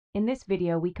In this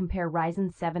video, we compare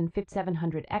Ryzen 7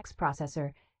 5700X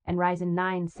processor and Ryzen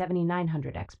 9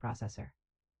 7900X processor.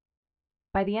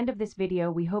 By the end of this video,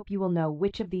 we hope you will know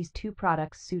which of these two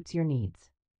products suits your needs.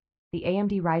 The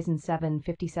AMD Ryzen 7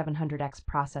 5700X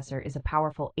processor is a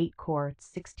powerful 8-core,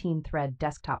 16-thread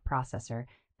desktop processor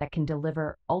that can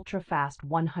deliver ultra-fast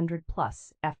 100+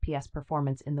 FPS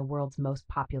performance in the world's most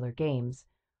popular games,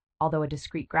 although a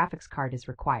discrete graphics card is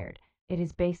required. It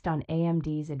is based on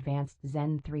AMD's advanced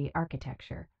Zen 3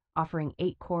 architecture, offering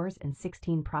 8 cores and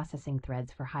 16 processing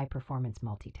threads for high-performance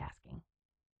multitasking.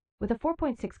 With a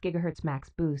 4.6 GHz max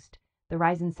boost, the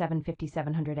Ryzen 7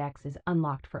 5700X is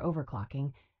unlocked for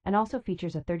overclocking and also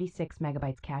features a 36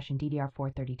 MB cache and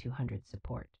DDR4 3200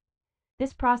 support.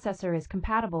 This processor is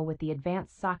compatible with the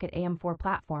advanced socket AM4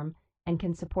 platform and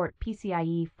can support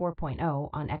PCIe 4.0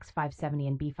 on X570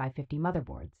 and B550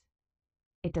 motherboards.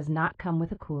 It does not come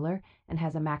with a cooler and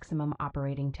has a maximum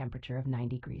operating temperature of 9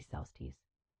 degrees Celsius.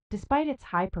 Despite its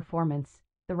high performance,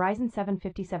 the Ryzen 7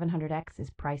 5700X is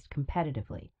priced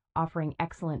competitively, offering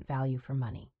excellent value for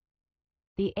money.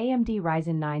 The AMD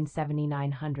Ryzen 9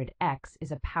 7900X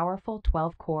is a powerful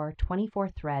 12-core,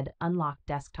 24-thread unlocked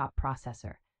desktop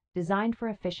processor designed for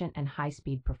efficient and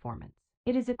high-speed performance.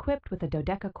 It is equipped with a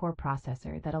dodeca-core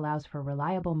processor that allows for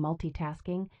reliable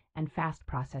multitasking and fast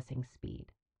processing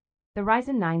speed. The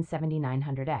Ryzen 9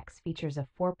 7900X features a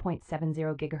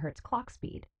 4.70 GHz clock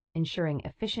speed, ensuring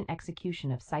efficient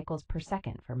execution of cycles per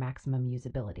second for maximum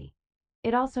usability.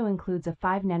 It also includes a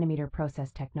 5nm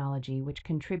process technology which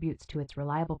contributes to its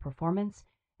reliable performance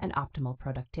and optimal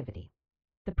productivity.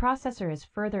 The processor is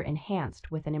further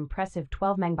enhanced with an impressive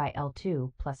 12 MB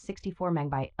L2 plus 64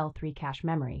 MB L3 cache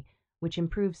memory, which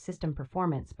improves system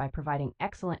performance by providing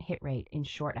excellent hit rate in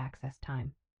short access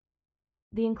time.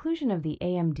 The inclusion of the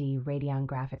AMD Radeon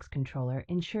Graphics controller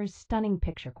ensures stunning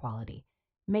picture quality,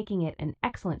 making it an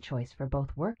excellent choice for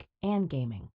both work and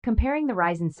gaming. Comparing the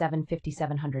Ryzen 7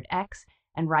 5700X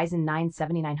and Ryzen 9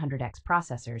 7900X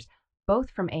processors, both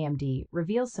from AMD,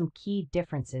 reveals some key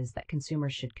differences that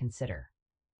consumers should consider.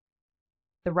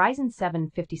 The Ryzen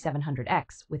 7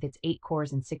 5700X, with its 8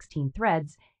 cores and 16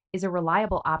 threads, is a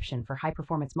reliable option for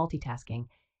high-performance multitasking,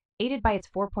 aided by its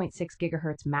 4.6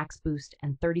 GHz max boost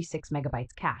and 36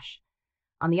 MB cache.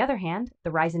 On the other hand,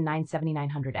 the Ryzen 9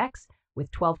 7900X,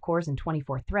 with 12 cores and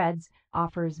 24 threads,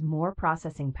 offers more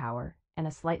processing power and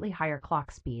a slightly higher clock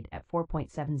speed at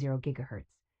 4.70 GHz,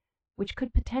 which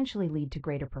could potentially lead to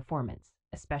greater performance,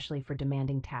 especially for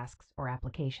demanding tasks or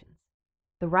applications.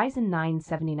 The Ryzen 9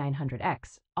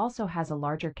 7900X also has a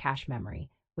larger cache memory,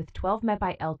 with 12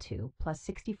 MB L2 plus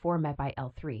 64 MB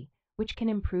L3, which can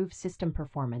improve system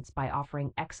performance by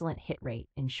offering excellent hit rate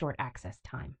in short access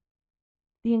time.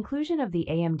 The inclusion of the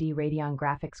AMD Radeon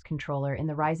Graphics controller in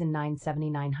the Ryzen 9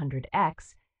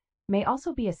 7900X may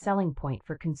also be a selling point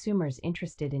for consumers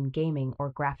interested in gaming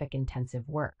or graphic-intensive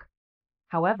work.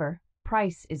 However,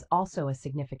 price is also a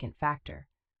significant factor,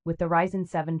 with the Ryzen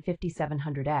 7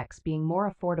 5700X being more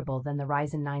affordable than the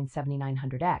Ryzen 9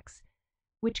 7900X,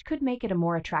 which could make it a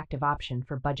more attractive option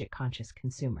for budget-conscious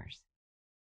consumers.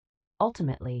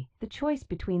 Ultimately, the choice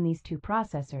between these two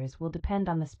processors will depend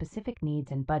on the specific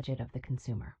needs and budget of the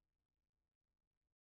consumer.